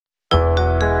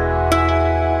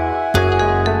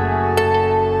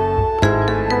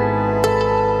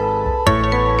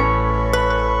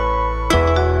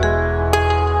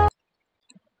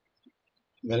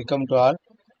Welcome to all.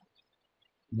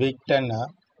 Week 10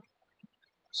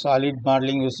 Solid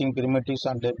modeling using primitives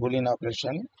and Boolean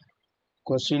operation.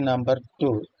 Question number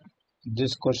 2.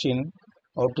 This question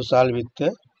how to solve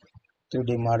with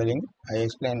 3D modeling. I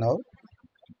explain now.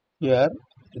 Here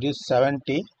it is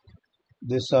 70.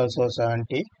 This also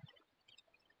 70.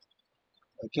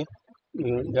 Okay.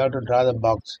 You have to draw the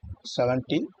box.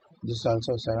 70. This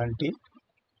also 70.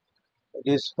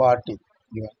 It is 40.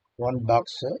 Yeah. One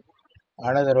box.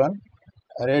 Another one.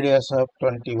 Radius of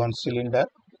 21 cylinder.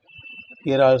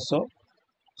 Here also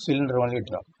cylinder only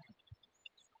draw.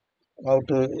 How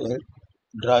to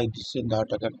draw this in the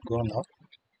AutoCAD? Go now.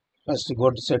 First go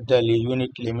to set the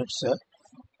unit limits.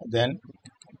 Then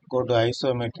go to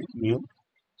isometric view.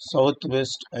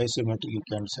 Southwest isometric you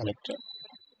can select.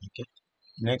 Okay.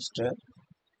 Next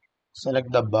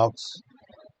select the box.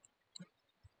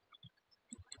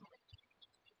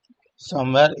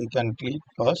 Somewhere you can click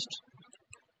first.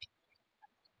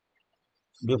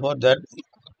 Before that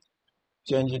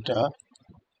change it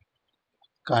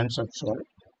conceptual.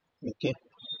 Okay.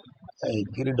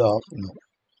 Grid off now.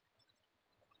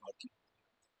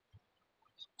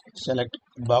 Select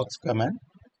box command.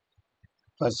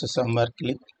 First somewhere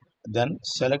click. Then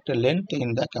select length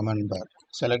in the command bar.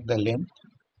 Select the length.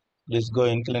 This go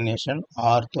inclination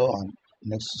ortho on.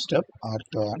 Next step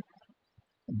ortho on.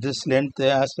 This length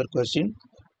as per question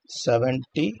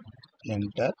 70.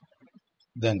 Enter.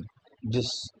 Then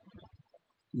this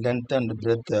length and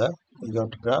breadth you have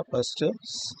to draw first.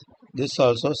 This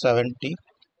also 70.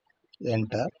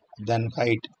 Enter. Then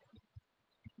height.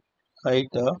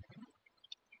 Height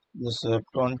this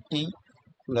 20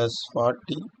 plus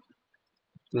 40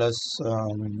 plus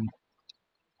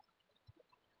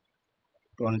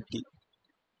 20.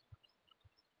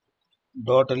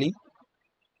 Totally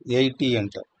 80.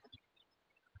 Enter.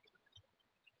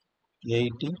 80.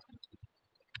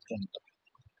 Enter.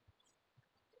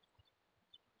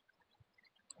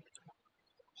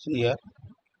 See here.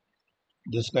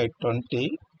 This guy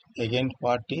 20. Again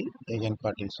 40. Again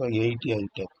 40. So 80 I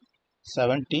take.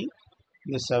 70.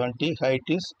 This 70. Height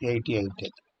is 80 I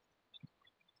take.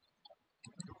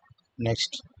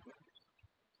 Next.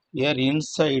 Here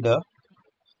inside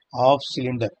half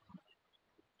cylinder.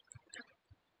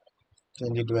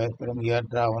 Change it where from here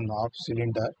draw one half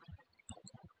cylinder.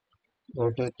 Go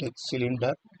to take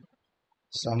cylinder.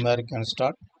 Somewhere you can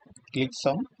start. Click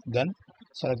some. Then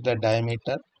select the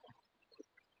diameter.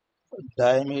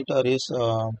 Diameter is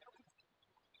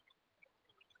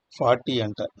 40.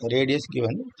 Enter. Radius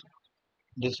given.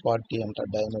 This 40. Enter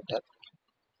diameter.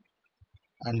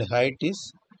 And height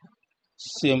is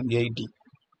same 80.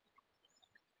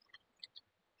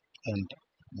 Enter.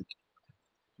 Okay.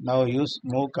 Now use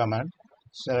move command.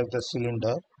 Select the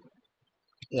cylinder.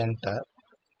 Enter.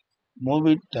 Move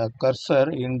it cursor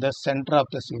in the center of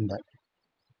the cylinder.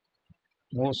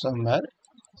 Move somewhere.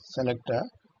 Select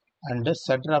and the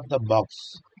center of the box.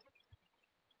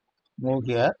 Move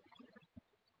here.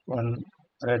 One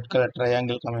red color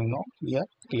triangle coming now. Here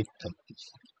click like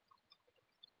this.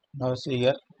 Now see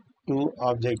here two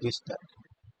object is there.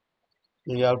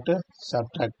 You have to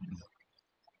subtract.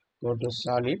 Go to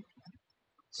solid.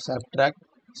 Subtract.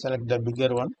 Select the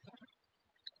bigger one.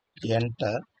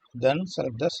 Enter. Then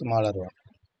select the smaller one.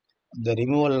 The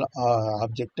removal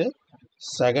object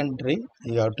secondary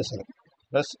you have to select.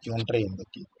 Press enter in the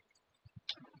key.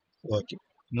 Okay.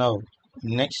 Now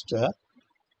next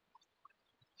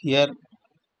here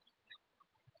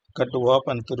cut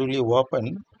open thoroughly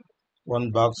open one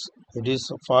box. It is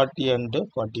 40 and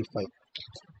 45.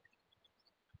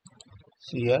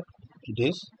 See here it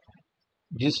is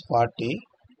this 40.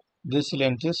 This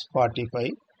length is 45.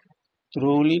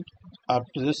 Thoroughly up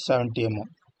to this 70 mm.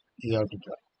 You have to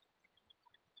draw.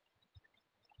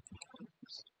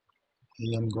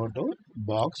 Then go to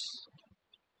box.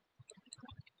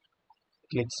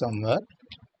 Click somewhere.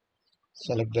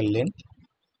 Select the length.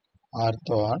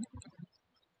 Ortho on.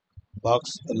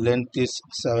 Box length is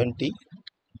 70.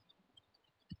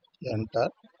 Enter.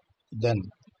 Then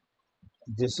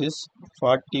this is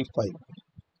 45.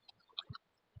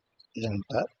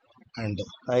 Enter. And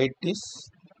height is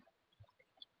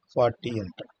 40.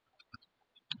 Enter.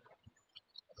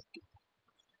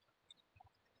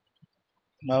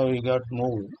 Now we got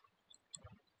move.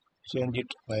 Change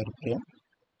it wireframe.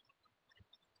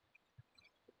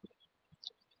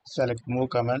 Select move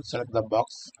command. Select the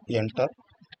box. Enter.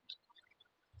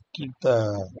 Keep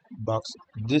the box.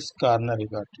 This corner you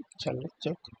got to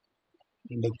check.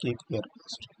 And keep here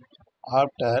first.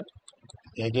 After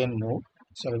again move.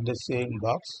 Select the same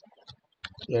box.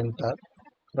 Enter.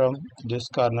 From this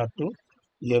corner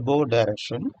to above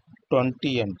direction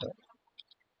 20. Enter.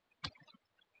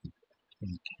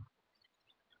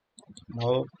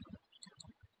 Now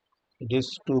it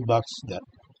is 2 box there.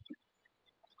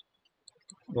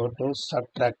 Go to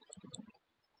subtract.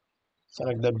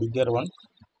 Select the bigger one.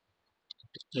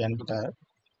 Enter.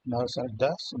 Now select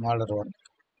the smaller one.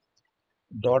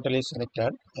 Totally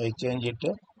selected. I change it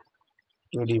to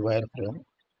 2D wireframe.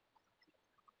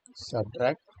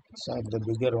 Subtract. Select the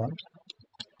bigger one.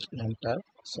 Enter.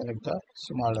 Select the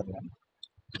smaller one.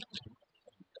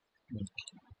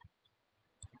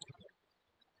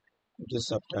 It is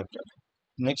subtracted.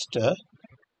 Next,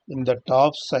 in the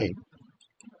top side,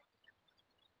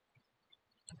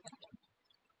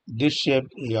 this shape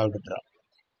you have to draw.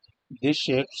 This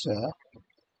shapes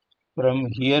from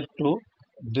here to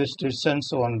this distance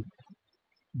one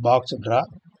box draw.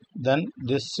 Then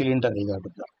this cylinder you have to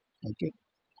draw. Okay.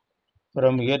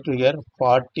 From here to here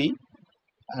 40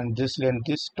 and this length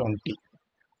is 20.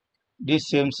 This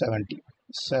same 70.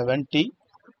 70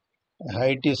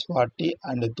 height is 40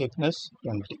 and the thickness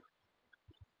 20.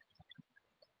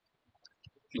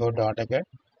 Go to AutoCAD.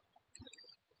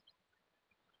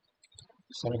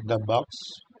 Select the box.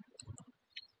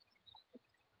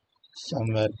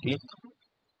 Somewhere click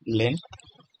length.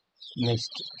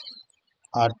 Next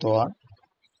ortho on.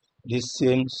 This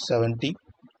same 70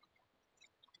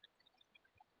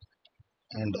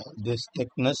 and this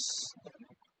thickness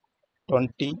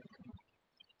 20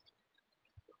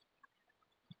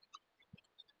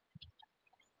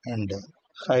 and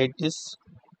height is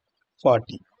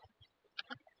 40.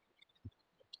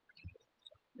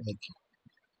 Okay.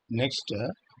 Next,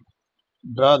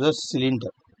 draw the cylinder.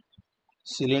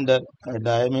 Cylinder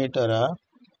diameter,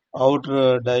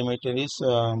 outer diameter is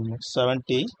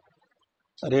 70.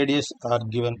 Radius are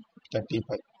given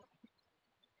 35.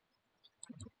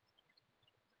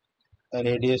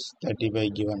 Radius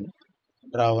 35 given.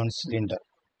 Draw one cylinder.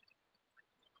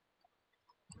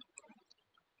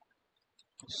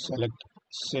 Select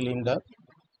cylinder.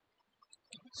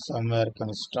 Somewhere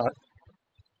can start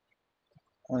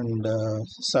and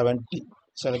 70.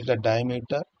 Select the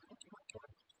diameter.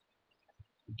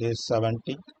 It is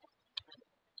 70.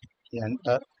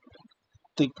 Enter.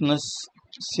 Thickness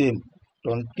same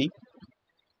 20.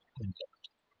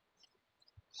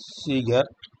 See here,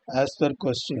 as per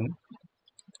question,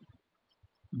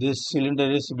 this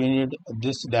cylinder is beneath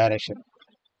this direction.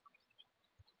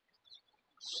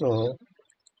 So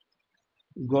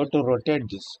go to rotate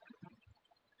this.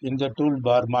 In the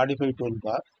toolbar, modify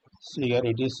toolbar, see here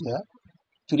it is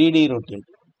a 3D rotate.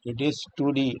 It is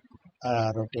 2D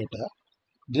rotator.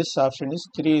 This option is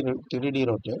 3D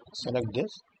rotate. Select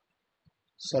this.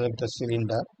 Select the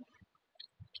cylinder.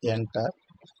 Enter.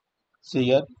 See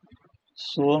here,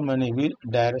 so many wheel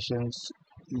directions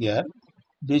here.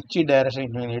 Which direction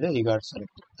you need, you got select.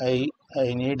 I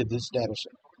need this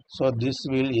direction. So this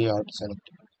wheel you have to select.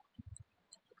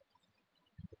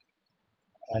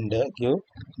 And give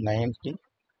 90.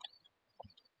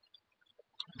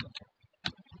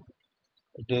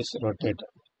 It is rotated.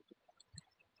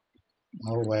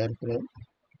 Now wireframe.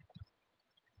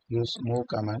 Use move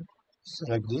command.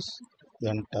 Select this.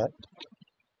 Enter.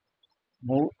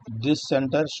 Move this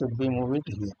center should be moved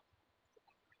here.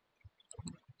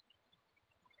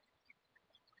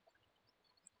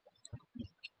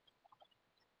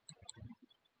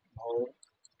 Now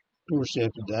two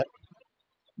shapes there.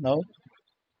 Now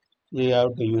you have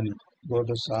to union. Go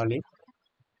to solid.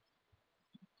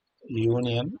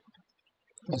 Union.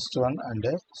 First one and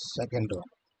second one.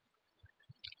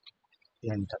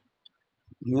 Enter.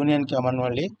 Union command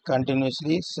only.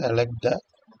 Continuously select the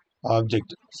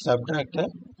object. Subtract.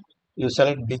 You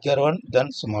select bigger one,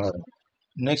 then smaller one.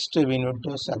 Next, we need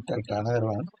to subtract another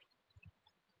one.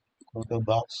 Go to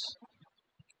box.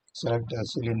 Select the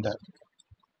cylinder.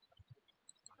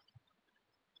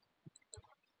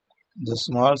 The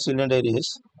small cylinder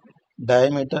is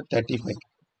diameter 35.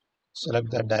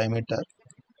 Select the diameter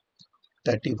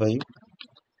 35.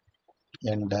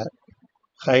 Enter.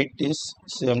 Height is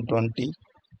same 20.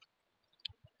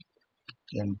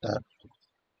 Enter.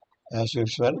 As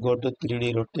usual, go to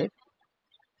 3D rotate.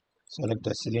 Select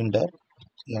the cylinder.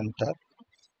 Enter.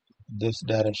 This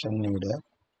direction need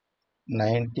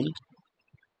 90.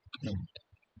 Enter.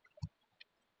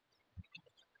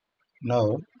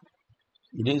 Now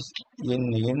it is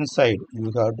inside.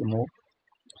 You have to move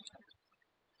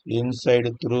inside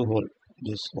through hole.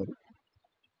 This hole.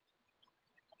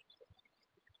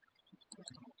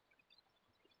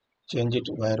 Change it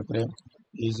wireframe.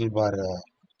 Easy bar.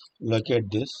 Locate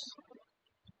this.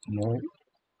 Move.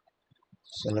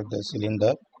 Select the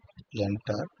cylinder.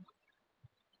 Enter.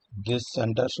 This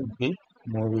center should be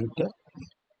moved.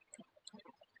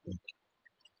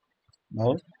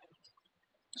 Now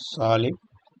solid,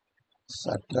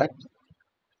 subtract,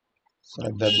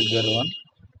 select the bigger one,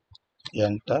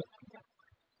 enter,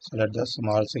 select the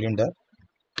small cylinder,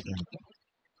 enter.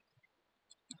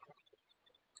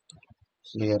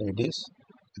 So here it is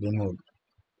removed.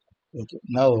 Okay.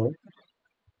 Now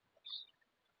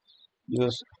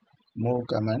use move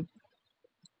command,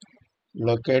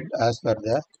 locate as per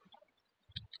the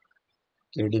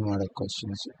 3D model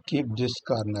questions. Keep this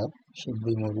corner, should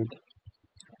be moved.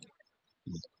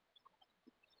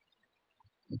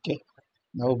 Okay.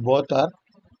 Now both are,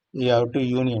 we have to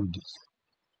union this.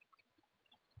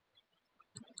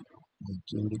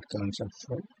 Change it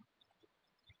conceptual,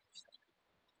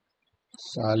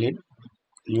 solid,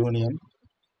 union,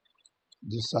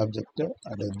 this object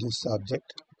and this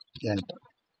object, enter.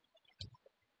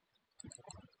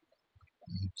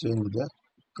 Change the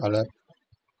color.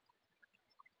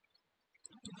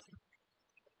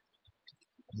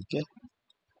 Okay.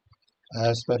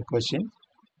 As per question,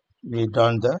 we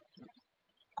done the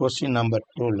question number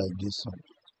 2 like this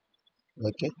one.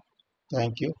 Okay.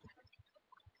 Thank you.